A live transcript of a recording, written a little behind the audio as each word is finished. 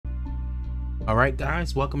All right,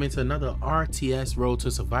 guys, welcome into another RTS Road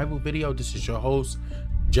to Survival video. This is your host,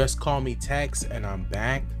 JustCMTexx, and I'm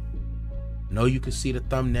back. I know you can see the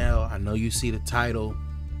thumbnail. I know you see the title.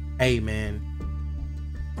 Hey, man,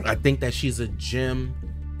 I think that she's a gem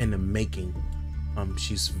in the making.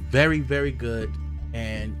 She's very, very good,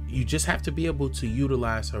 and you just have to be able to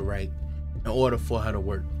utilize her right in order for her to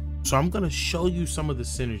work. So I'm going to show you some of the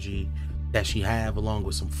synergy that she have, along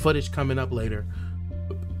with some footage coming up later.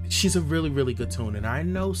 She's a really, really good toon, and I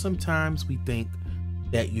know sometimes we think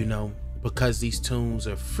that, you know, because these toons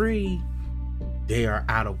are free, they are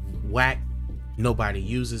out of whack, nobody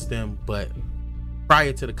uses them. But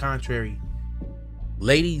prior to the contrary,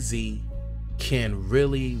 Lady Z can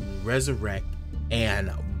really resurrect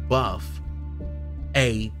and buff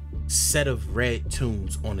a set of red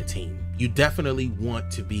toons on the team. You definitely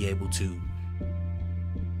want to be able to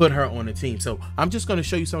put her on the team. So I'm just going to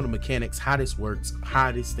show you some of the mechanics, how this works,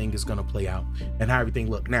 how this thing is going to play out, and how everything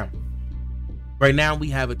look. Now, right now we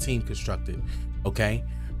have a team constructed, okay?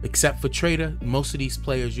 Except for Trader, most of these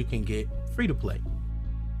players you can get free to play.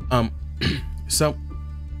 So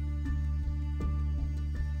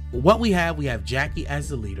what we have Jackie as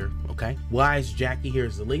the leader, okay? Why is Jackie here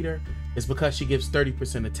as the leader? It's because she gives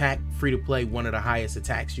 30% attack, free to play, one of the highest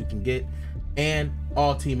attacks you can get. And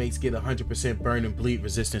all teammates get 100% burn and bleed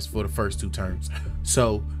resistance for the first 2 turns.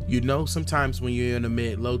 So, you know, sometimes when you're in the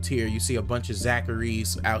mid-low tier, you see a bunch of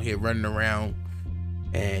Zacharys out here running around,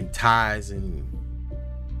 and ties and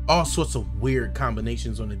all sorts of weird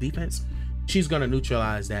combinations on the defense. She's going to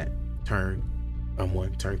neutralize that turn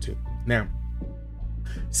 1, turn 2. Now,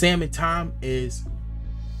 Sam and Tom is,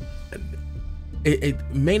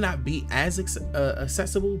 it may not be as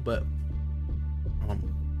accessible, but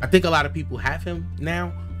I think a lot of people have him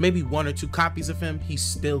now, maybe 1 or 2 copies of him. He's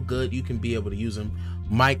still good. You can be able to use him.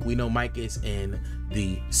 Mike, we know Mike is in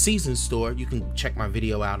the season store. You can check my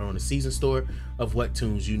video out on the season store of what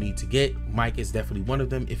toons you need to get. Mike is definitely one of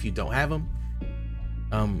them if you don't have him.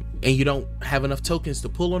 And you don't have enough tokens to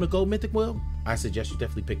pull on a gold mythic wheel, I suggest you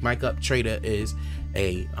definitely pick Mike up. Trader is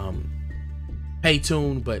a pay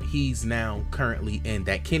toon, but he's now currently in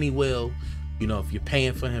that Kenny wheel. You know, if you're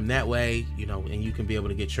paying for him that way, you know, and you can be able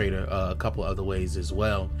to get Trader a couple other ways as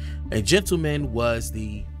well. And Gentleman was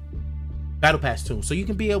the Battle Pass toon, so you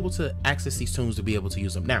can be able to access these toons to be able to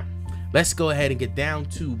use them. Now, let's go ahead and get down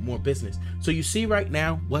to more business. So you see right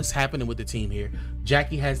now what's happening with the team here.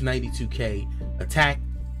 Jackie has 92k attack,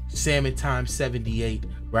 Sam and Tom 78,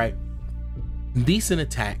 right? Decent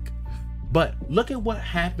attack. But look at what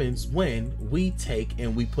happens when we take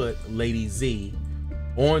and we put Lady Z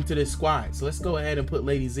onto this squad. So let's go ahead and put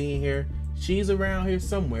Lady Z in here. She's around here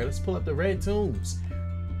somewhere. Let's pull up the red toons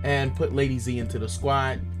and put Lady Z into the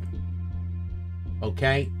squad.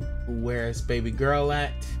 Okay, where's baby girl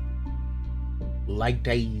at?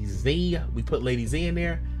 Lady Z. We put Lady Z in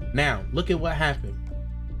there. Now look at what happened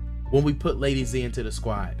when we put Lady Z into the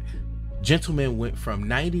squad. Gentleman went from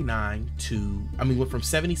 99 to, went from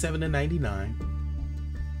 77 to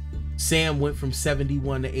 99. Sam went from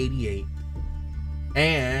 71 to 88.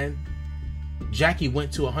 And Jackie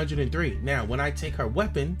went to 103. Now, when I take her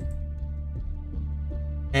weapon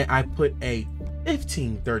and I put a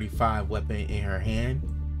 1535 weapon in her hand,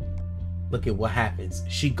 look at what happens.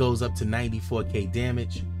 She goes up to 94k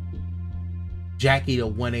damage. Jackie to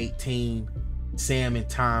 118. Sam and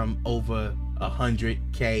Tom over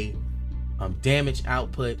 100k damage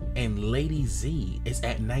output. And Lady Z is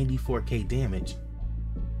at 94k damage.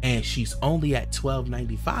 And she's only at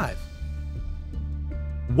 1295.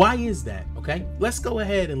 Why is that? Okay, let's go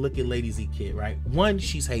ahead and look at Lady Z kit, right? 1,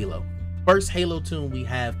 she's Halo. First Halo toon we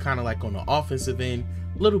have, kind of like on the offensive end,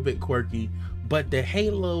 a little bit quirky, but the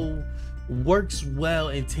Halo works well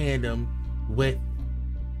in tandem with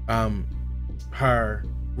her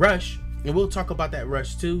rush, and we'll talk about that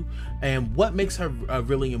rush too, and what makes her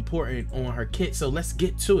really important on her kit. So let's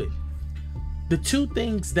get to it. The 2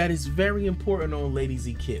 things that is very important on Lady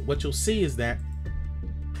Z kit, what you'll see is that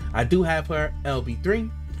I do have her LB3,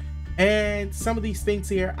 and some of these things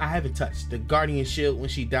here I haven't touched. The Guardian Shield when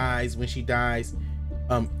she dies,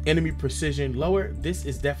 enemy precision lower. This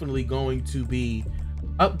is definitely going to be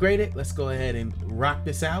upgraded. Let's go ahead and rock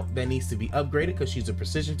this out. That needs to be upgraded because she's a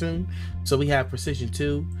precision toon. So we have precision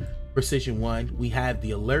 2, precision 1. We have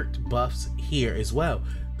the alert buffs here as well,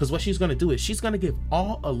 because what she's going to do is she's going to give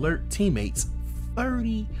all alert teammates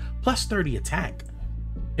 30 plus 30 attack.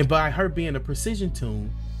 And by her being a precision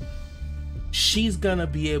toon, she's gonna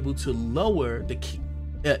be able to lower the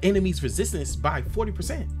enemy's resistance by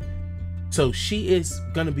 40%. So she is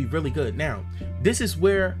gonna be really good. Now, this is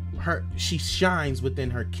where she shines within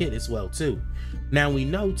her kit as well too. Now we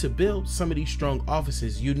know to build some of these strong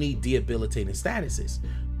officers, you need debilitating statuses.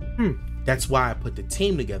 That's why I put the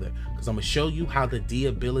team together, because I'm gonna show you how the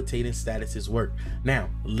debilitating statuses work. Now,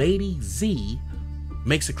 Lady Z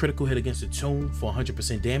makes a critical hit against a toon for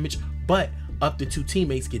 100% damage, but up to 2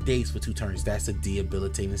 teammates get dazed for 2 turns. That's a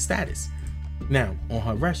debilitating status. Now, on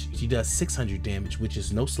her rush, she does 600 damage, which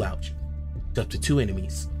is no slouch. It's up to 2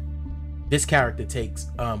 enemies. This character takes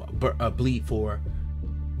bleed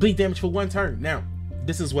damage for 1 turn. Now,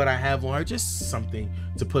 this is what I have on her, just something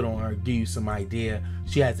to put on her, give you some idea.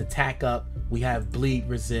 She has attack up, we have bleed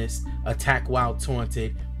resist, attack while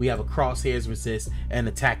taunted, we have a crosshairs resist, and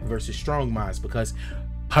attack versus strong minds, because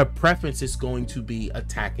her preference is going to be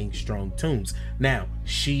attacking strong toons. Now,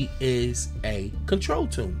 she is a control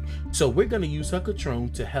toon, so we're going to use her control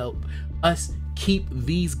to help us keep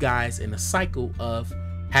these guys in a cycle of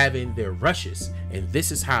having their rushes, and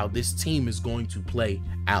this is how this team is going to play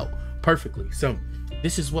out perfectly. So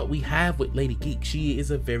this is what we have with Lady Geek. She is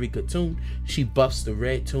a very good toon. She buffs the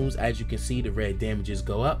red toons. As you can see, the red damages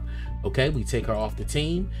go up. Okay, we take her off the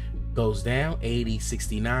team, goes down 80,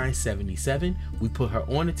 69, 77. We put her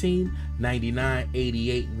on the team 99,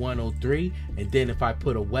 88, 103, and then if I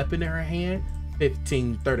put a weapon in her hand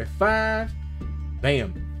 1535,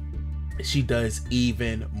 bam, she does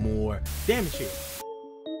even more damage here.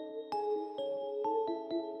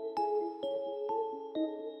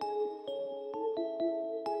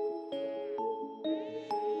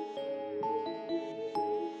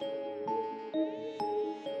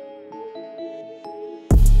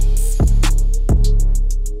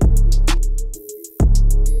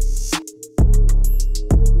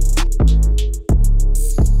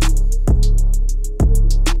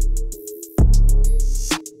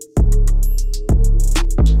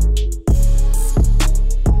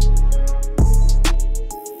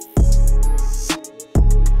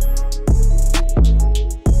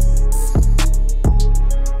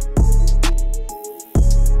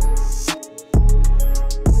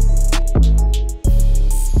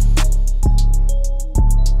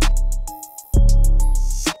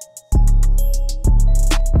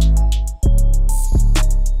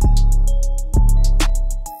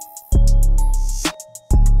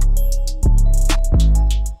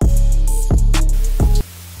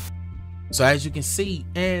 So as you can see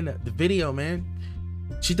in the video, man,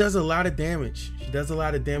 she does a lot of damage. She does a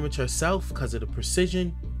lot of damage herself because of the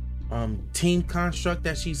precision team construct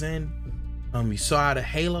that she's in. You saw how the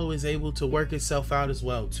halo is able to work itself out as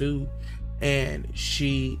well too, and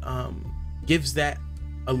she gives that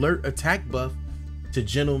alert attack buff to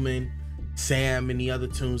Gentleman, Sam, and the other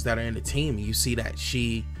toons that are in the team. You see that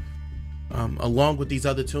she along with these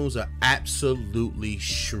other toons are absolutely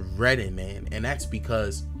shredding, man, and that's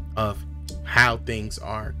because of how things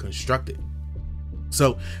are constructed.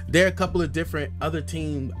 So there are a couple of different other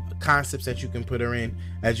team concepts that you can put her in.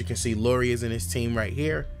 As you can see, Lori is in this team right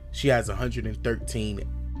here. She has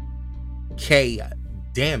 113k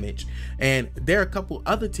damage, and there are a couple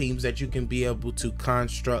other teams that you can be able to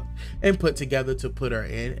construct and put together to put her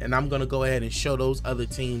in, and I'm going to go ahead and show those other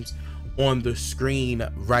teams on the screen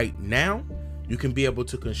right now. You can be able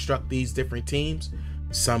to construct these different teams,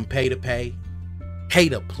 some pay to play,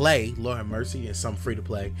 Lord have mercy, and some free to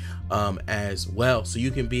play as well. So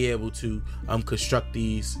you can be able to construct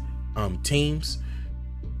these teams,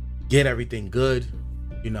 get everything good,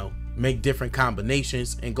 you know, make different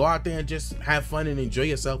combinations, and go out there and just have fun and enjoy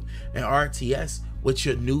yourself in RTS with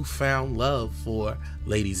your newfound love for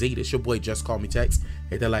Lady Z. This your boy JustCMTexx.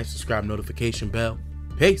 Hit that like, subscribe, notification bell.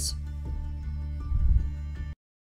 Peace.